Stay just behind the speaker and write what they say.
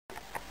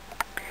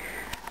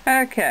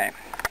Okay,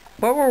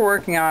 what we're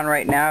working on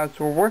right now is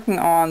we're working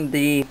on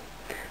the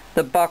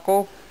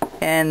buckle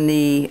and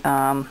the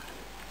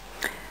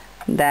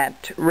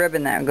that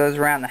ribbon that goes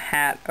around the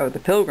hat of the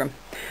Pilgrim.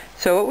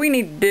 So what we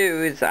need to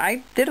do is,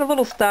 I did a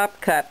little stop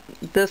cut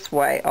this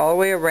way all the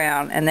way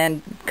around, and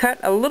then cut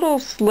a little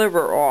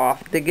sliver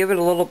off to give it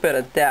a little bit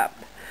of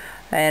depth.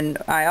 And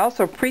I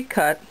also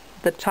pre-cut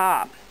the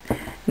top.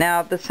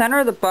 Now the center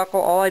of the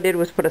buckle, all I did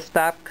was put a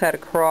stop cut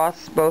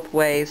across both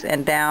ways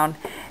and down,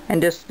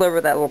 and just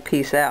sliver that little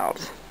piece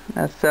out.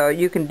 So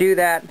you can do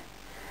that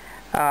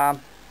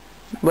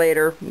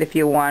later if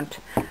you want.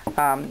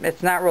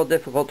 It's not real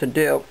difficult to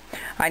do.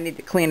 I need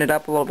to clean it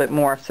up a little bit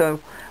more. So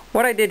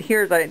what I did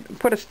here is I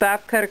put a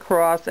stop cut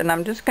across, and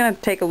I'm just going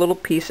to take a little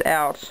piece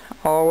out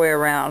all the way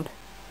around,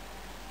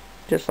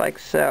 just like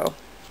so.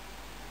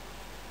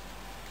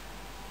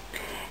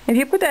 If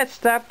you put that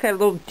stop cut a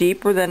little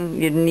deeper than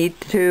you need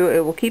to,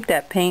 it will keep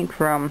that paint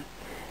from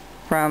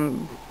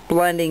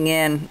blending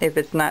in, if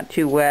it's not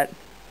too wet,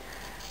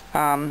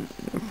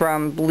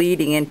 from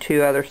bleeding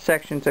into other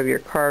sections of your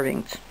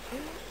carvings.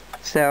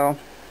 So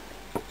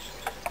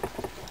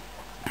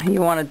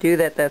you want to do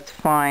that, that's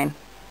fine.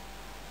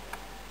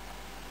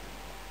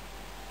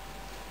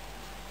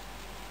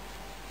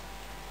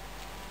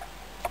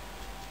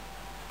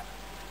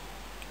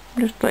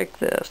 Just like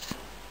this.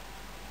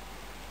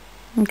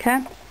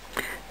 Okay,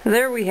 so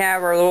there we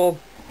have our little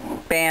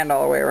band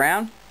all the way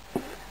around.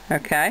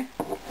 Okay,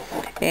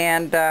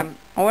 and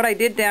what I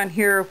did down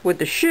here with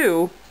the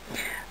shoe,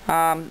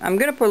 I'm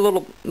going to put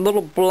a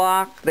little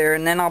block there,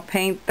 and then I'll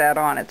paint that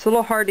on. It's a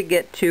little hard to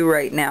get to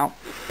right now,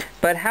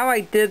 but how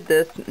I did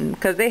this,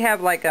 because they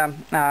have like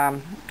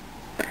a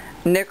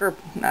knicker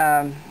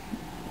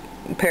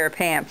pair of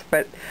pants,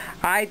 but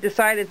I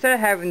decided, instead of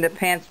having the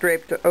pants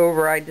draped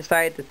over, I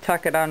decided to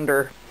tuck it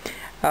under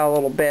a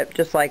little bit,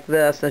 just like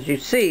this, as you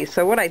see.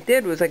 So what I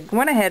did was I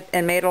went ahead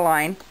and made a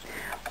line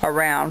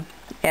around,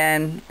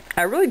 and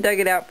I really dug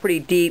it out pretty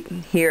deep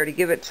here to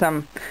give it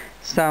some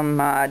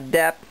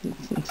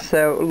depth,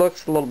 so it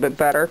looks a little bit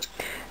better.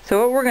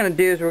 So what we're going to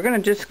do is we're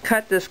going to just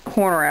cut this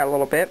corner out a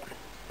little bit,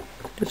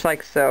 just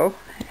like so,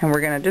 and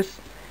we're going to just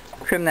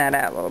trim that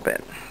out a little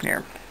bit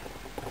here.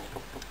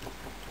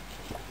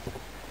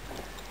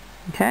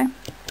 Okay,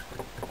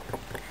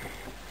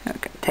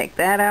 take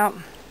that out.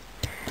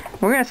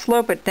 We're going to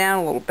slope it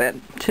down a little bit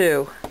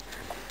too,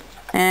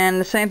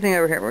 and the same thing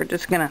over here. We're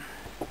just going to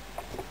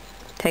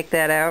take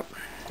that out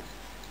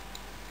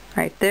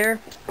right there,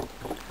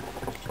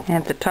 and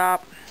at the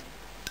top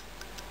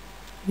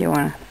you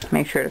want to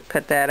make sure to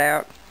cut that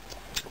out.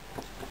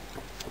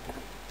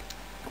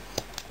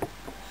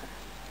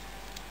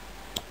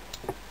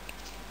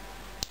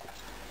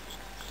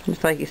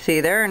 Just like you see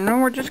there, and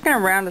then we're just going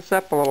to round this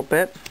up a little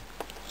bit.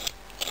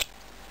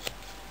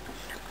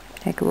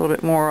 Take a little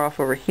bit more off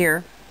over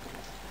here.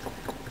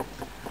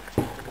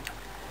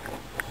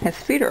 His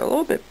feet are a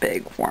little bit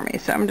big for me,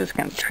 so I'm just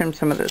going to trim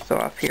some of this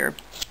off here.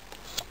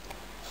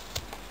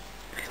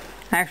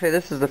 Actually,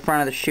 this is the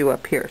front of the shoe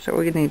up here, so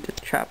we need to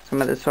chop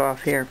some of this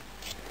off here.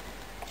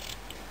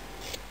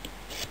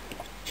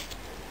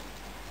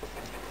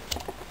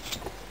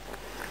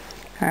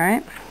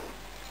 Alright,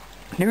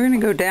 then we're going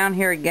to go down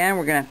here again.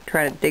 We're going to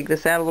try to dig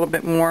this out a little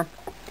bit more,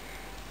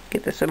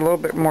 get this a little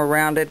bit more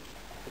rounded,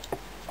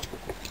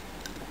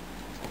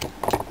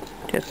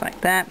 just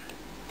like that.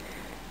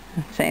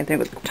 Same thing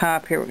with the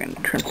top here. We're going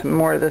to trim some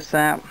more of this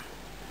out.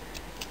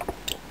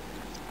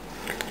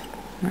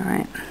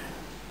 Alright,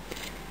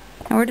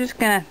 and we're just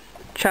going to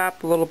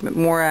chop a little bit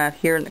more out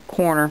here in the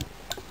corner,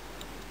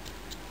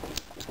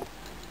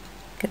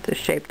 get this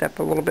shaped up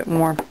a little bit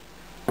more.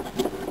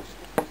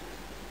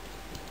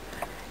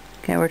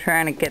 Okay, we're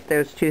trying to get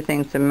those two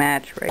things to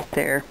match right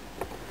there.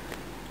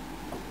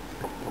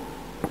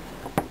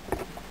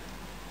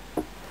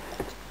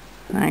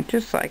 Alright,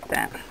 just like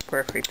that.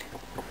 Perfect.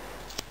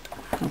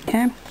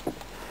 Okay, and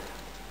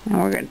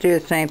we're going to do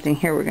the same thing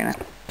here. We're going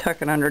to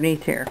tuck it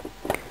underneath here.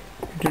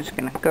 We're just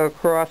going to go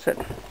across it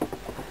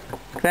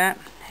like that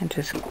and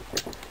just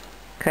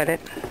cut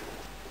it.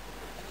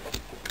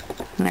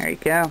 And there you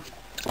go.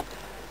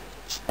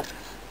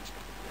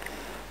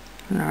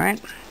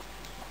 Alright,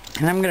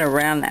 and I'm going to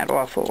round that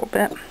off a little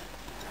bit.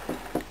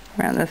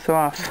 Round this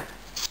off.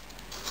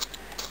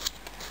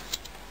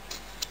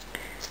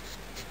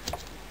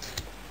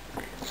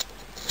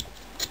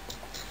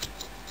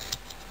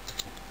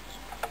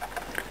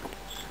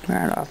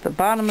 Round off the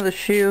bottom of the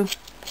shoe.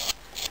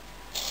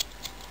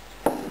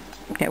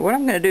 Okay, what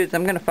I'm going to do is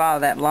I'm going to follow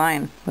that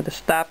line with a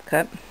stop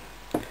cut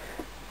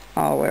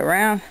all the way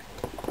around.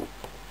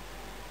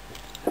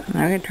 I'm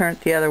going to turn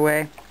it the other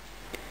way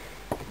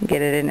and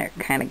get it in there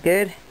kind of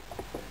good,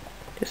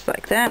 just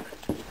like that.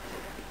 I'm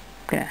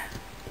going to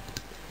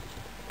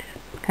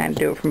kind of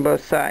do it from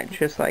both sides,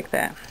 just like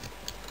that.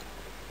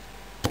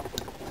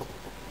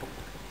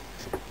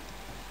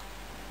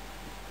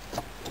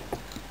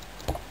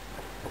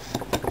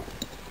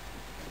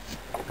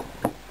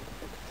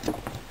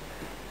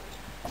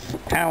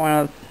 I don't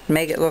want to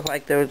make it look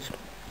like those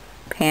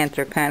pants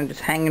are kind of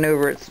just hanging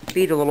over its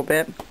feet a little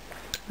bit.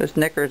 Those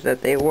knickers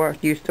that they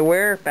used to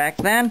wear back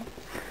then.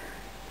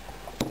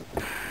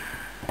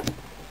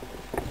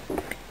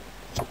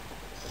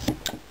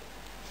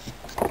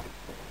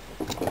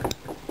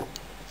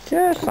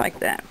 Just like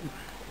that.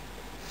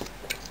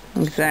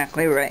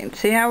 Exactly right.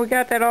 See how we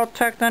got that all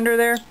tucked under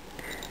there?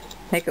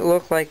 Make it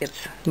look like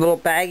it's a little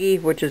baggy,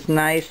 which is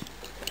nice.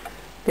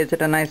 Gives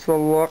it a nice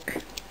little look.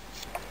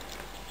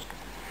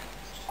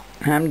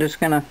 I'm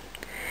just gonna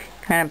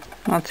kind of,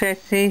 I'll say,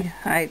 see,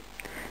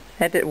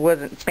 that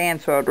wasn't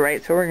bandsawed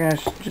right, so we're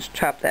gonna just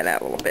chop that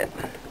out a little bit.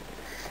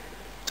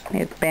 I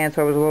think the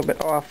bandsaw was a little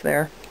bit off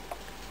there.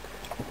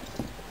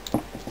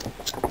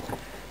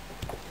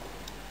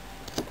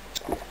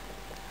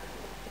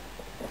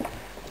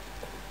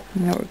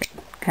 Now we're gonna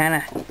kind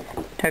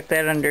of tuck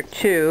that under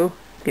too,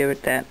 give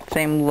it that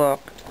same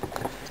look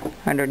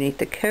underneath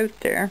the coat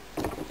there.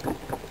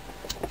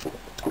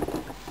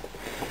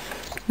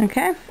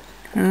 Okay,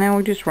 and then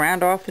we just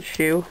round off the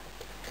shoe.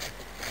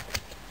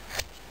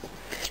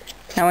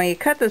 Now when you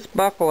cut this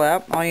buckle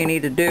out, all you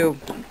need to do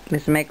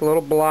is make a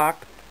little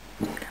block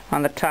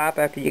on the top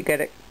after you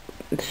get it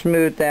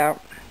smoothed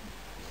out.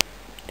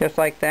 Just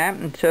like that,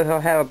 and so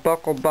he'll have a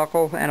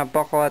buckle and a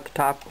buckle at the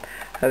top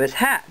of his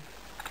hat.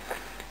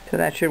 So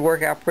that should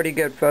work out pretty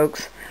good,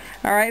 folks.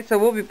 Alright, so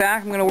we'll be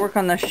back. I'm going to work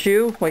on the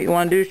shoe. What you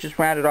want to do is just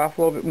round it off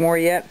a little bit more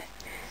yet.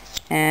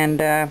 And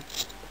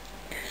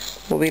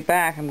we'll be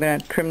back. I'm going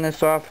to trim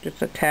this off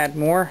just a tad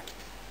more.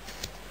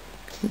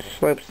 It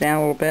slopes down a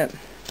little bit.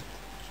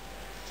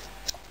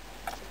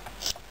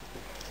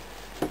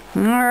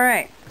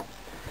 Alright.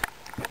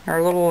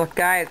 Our little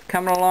guy is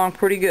coming along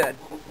pretty good.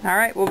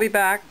 Alright, we'll be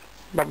back.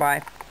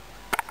 Bye-bye.